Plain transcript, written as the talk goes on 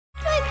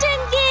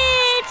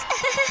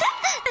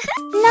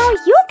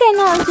can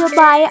also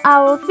buy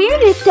our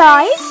favorite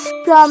toys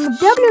from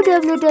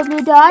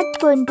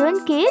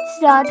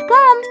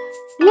www.puntoonkits.com.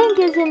 Link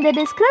is in the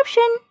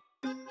description.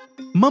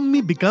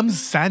 Mummy becomes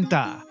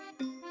Santa.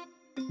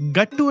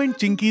 Gattu and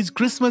Chinki's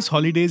Christmas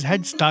holidays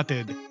had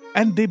started,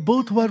 and they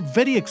both were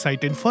very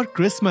excited for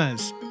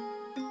Christmas.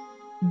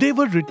 They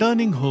were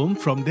returning home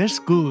from their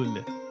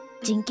school.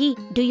 Chinky,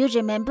 do you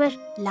remember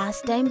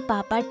last time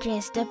Papa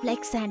dressed up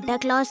like Santa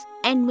Claus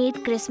and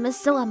made Christmas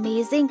so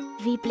amazing?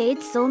 We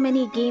played so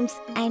many games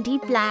and he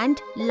planned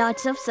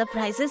lots of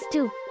surprises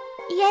too.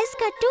 Yes,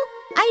 Gattu,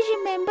 I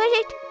remember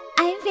it.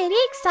 I'm very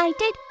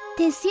excited.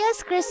 This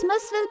year's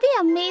Christmas will be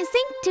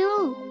amazing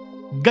too.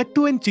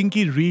 Gattu and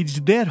Chinky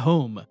reached their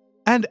home,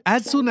 and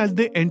as soon as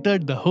they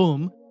entered the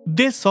home,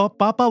 they saw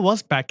Papa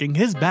was packing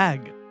his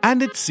bag,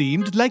 and it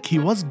seemed like he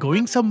was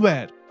going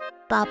somewhere.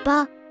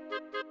 Papa,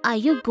 are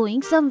you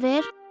going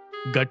somewhere?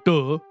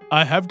 Gattu,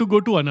 I have to go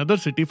to another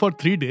city for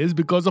 3 days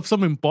because of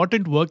some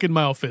important work in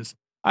my office.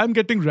 I'm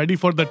getting ready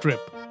for the trip.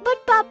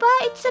 But Papa,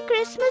 it's a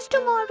Christmas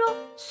tomorrow.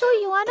 So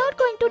you are not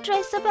going to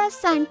dress up as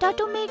Santa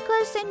to make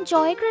us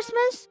enjoy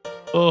Christmas?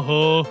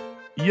 Oh,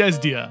 yes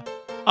dear.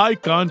 I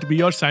can't be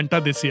your Santa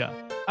this year.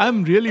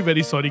 I'm really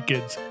very sorry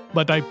kids,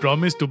 but I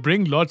promise to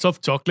bring lots of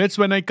chocolates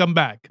when I come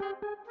back.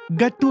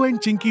 Gattu and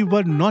Chinky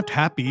were not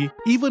happy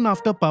even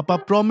after Papa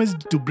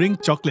promised to bring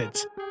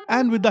chocolates,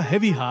 and with a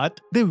heavy heart,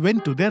 they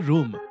went to their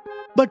room.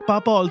 But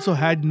Papa also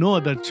had no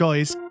other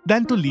choice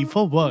than to leave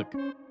for work.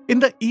 In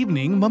the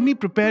evening, Mummy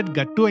prepared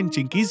Gattu and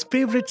Chinky's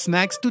favorite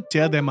snacks to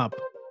cheer them up.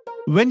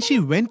 When she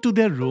went to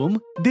their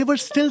room, they were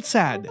still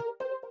sad.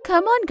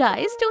 Come on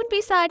guys, don't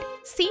be sad.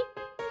 See,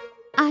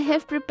 I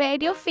have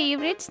prepared your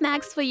favorite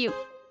snacks for you.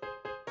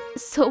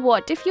 So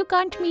what if you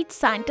can't meet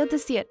Santa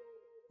this year?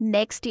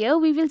 Next year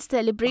we will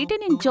celebrate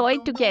and enjoy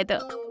it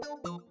together.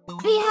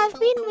 We have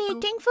been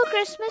waiting for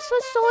Christmas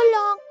for so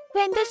long.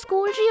 When the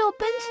school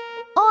reopens,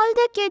 all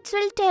the kids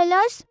will tell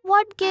us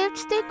what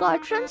gifts they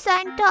got from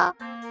Santa.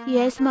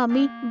 Yes,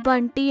 Mummy,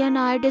 Bunty and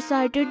I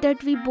decided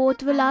that we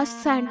both will ask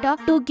Santa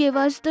to give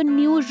us the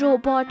new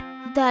robot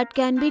that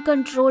can be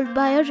controlled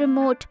by a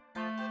remote.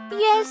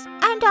 Yes,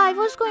 and I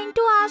was going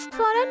to ask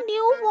for a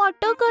new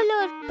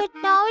watercolor, but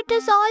now it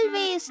is all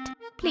waste.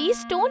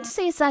 Please don't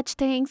say such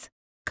things.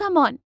 Come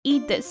on,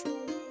 eat this.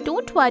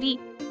 Don't worry.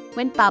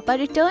 When Papa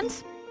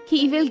returns,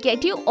 he will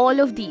get you all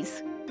of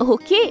these.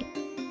 Okay?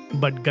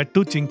 But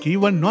Gattu Chinky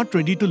were not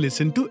ready to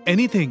listen to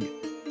anything.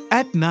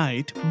 At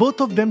night,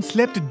 both of them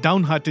slept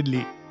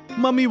downheartedly.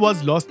 Mummy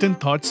was lost in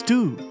thoughts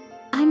too.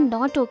 I'm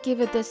not okay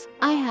with this.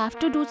 I have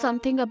to do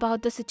something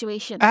about the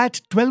situation.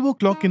 At 12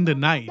 o'clock in the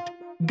night,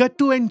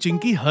 Gattu and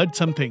Chinky heard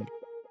something.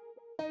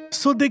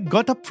 So they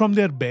got up from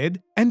their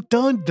bed and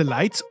turned the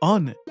lights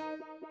on.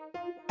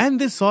 And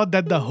they saw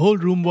that the whole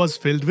room was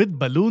filled with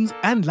balloons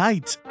and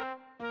lights.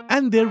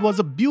 And there was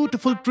a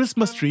beautiful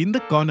Christmas tree in the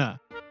corner.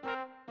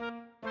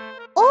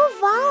 Oh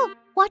wow!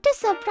 What a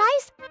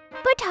surprise!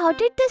 But how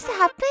did this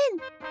happen?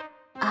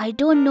 I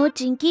don't know,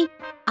 Chinky.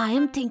 I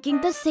am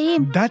thinking the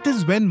same. That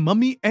is when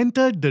Mummy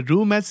entered the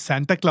room as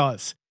Santa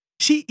Claus.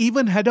 She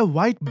even had a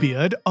white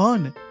beard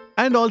on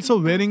and also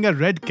wearing a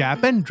red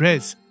cap and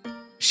dress.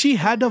 She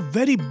had a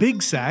very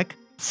big sack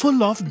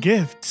full of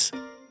gifts.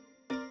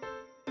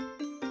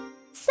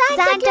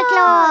 Santa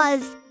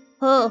Claus!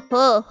 Ho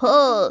ho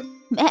ho!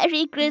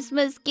 Merry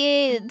Christmas,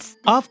 kids!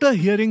 After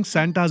hearing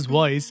Santa's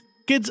voice,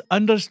 kids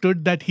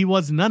understood that he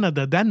was none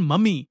other than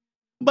Mummy.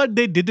 But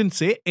they didn't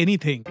say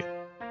anything.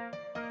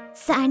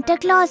 Santa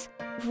Claus,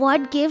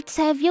 what gifts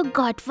have you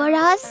got for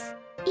us?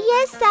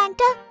 Yes,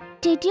 Santa.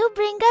 Did you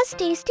bring us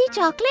tasty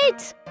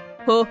chocolates?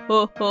 Ho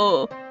ho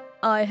ho!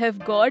 I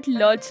have got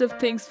lots of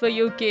things for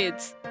you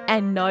kids.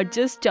 And not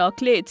just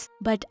chocolates,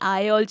 but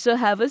I also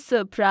have a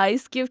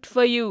surprise gift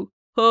for you.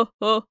 Ho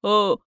ho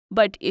ho!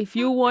 But if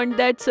you want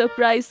that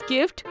surprise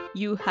gift,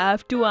 you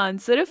have to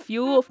answer a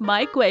few of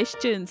my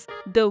questions.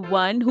 The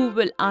one who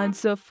will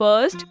answer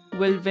first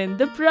will win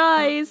the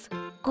prize.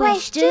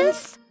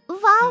 Questions?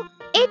 Wow,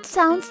 it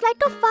sounds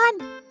like a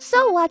fun.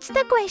 So what's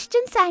the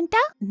question,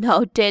 Santa?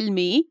 Now tell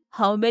me,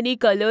 how many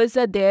colors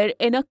are there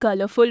in a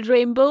colorful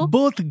rainbow?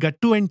 Both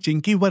Gattu and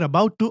Chinky were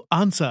about to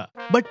answer,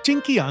 but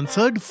Chinky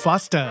answered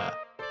faster.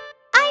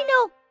 I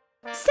know!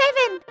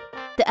 7!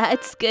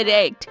 That's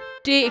correct.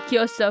 Take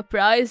your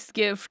surprise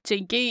gift,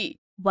 Chinky.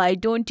 Why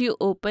don't you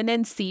open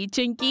and see,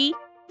 Chinky?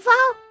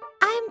 Wow,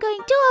 I'm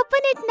going to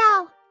open it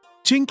now.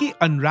 Chinky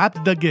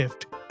unwrapped the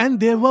gift and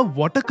there were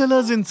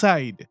watercolors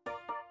inside.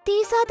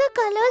 These are the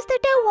colors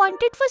that I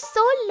wanted for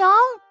so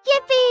long.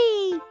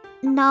 Yippee!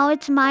 Now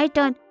it's my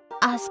turn.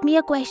 Ask me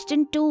a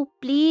question too,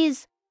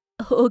 please.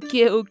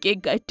 Okay,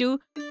 Gattu.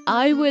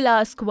 I will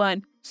ask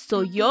one.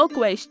 So your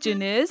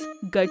question is,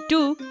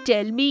 Gattu,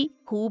 tell me,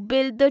 who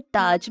built the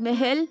Taj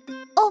Mahal?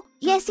 Oh,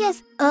 yes.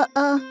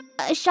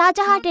 Shah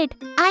Jahan did.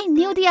 I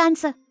knew the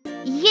answer.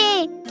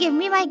 Yay! Give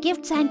me my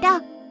gift,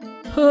 Santa.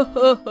 Ho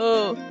ho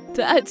ho!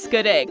 That's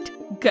correct.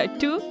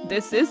 Gattu,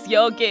 this is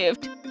your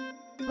gift.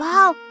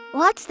 Wow,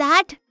 what's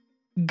that?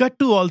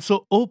 Gattu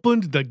also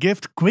opened the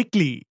gift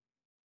quickly.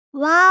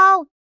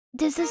 Wow,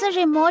 this is a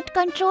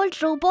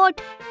remote-controlled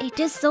robot. It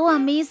is so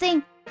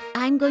amazing.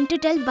 I'm going to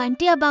tell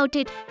Bunty about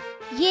it.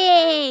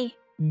 Yay!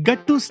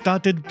 Gattu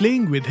started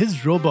playing with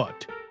his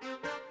robot.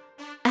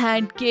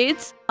 And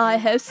kids, I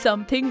have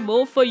something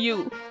more for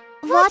you.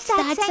 What's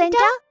that,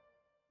 Santa?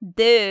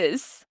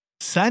 This.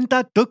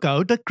 Santa took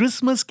out a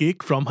Christmas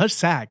cake from her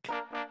sack.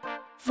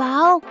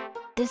 Wow,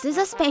 this is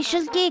a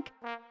special cake.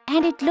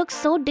 And it looks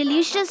so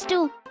delicious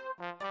too.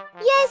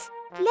 Yes,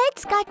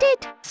 let's cut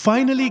it.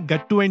 Finally,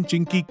 Gattu and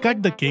Chinki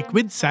cut the cake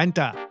with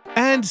Santa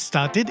and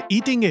started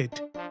eating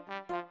it.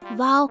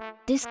 Wow,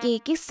 this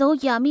cake is so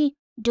yummy.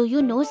 Do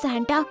you know,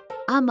 Santa?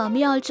 Our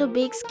mummy also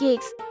bakes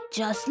cakes,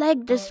 just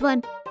like this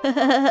one.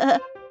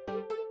 Yes,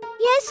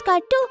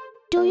 Gattu.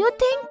 Do you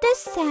think this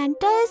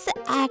Santa is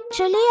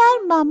actually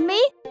our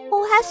mummy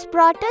who has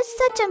brought us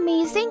such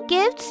amazing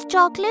gifts,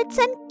 chocolates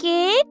and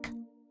cake?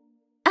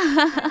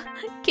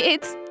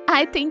 Kids,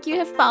 I think you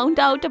have found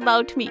out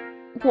about me.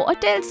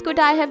 What else could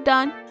I have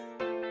done?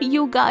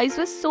 You guys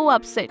were so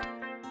upset.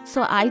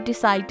 So I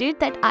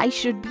decided that I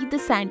should be the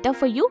Santa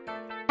for you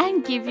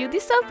and give you the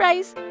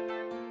surprise.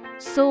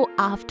 So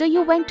after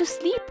you went to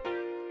sleep,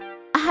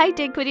 I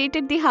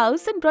decorated the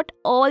house and brought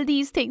all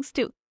these things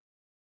too.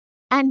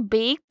 And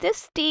baked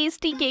this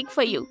tasty cake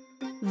for you.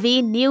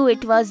 We knew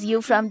it was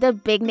you from the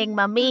beginning,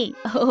 Mummy.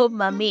 Oh,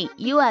 Mummy,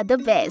 you are the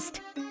best.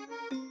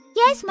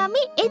 Yes, Mummy,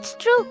 it's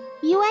true.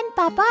 You and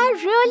Papa are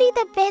really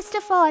the best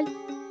of all.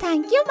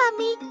 Thank you,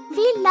 Mummy.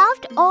 We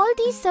loved all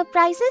these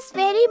surprises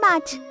very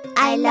much.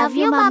 I love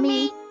you,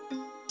 Mummy.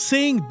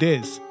 Saying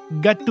this,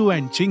 Gattu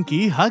and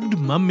Chinki hugged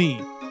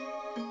Mummy.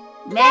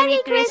 Merry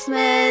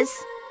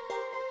Christmas!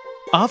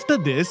 After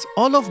this,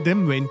 all of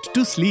them went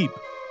to sleep.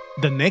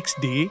 The next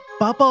day,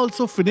 Papa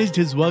also finished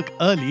his work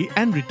early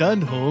and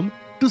returned home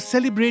to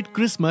celebrate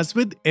Christmas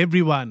with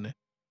everyone.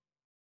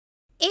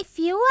 If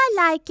you are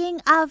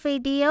liking our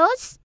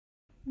videos,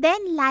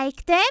 then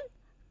like them,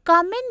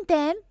 comment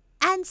them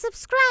and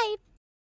subscribe.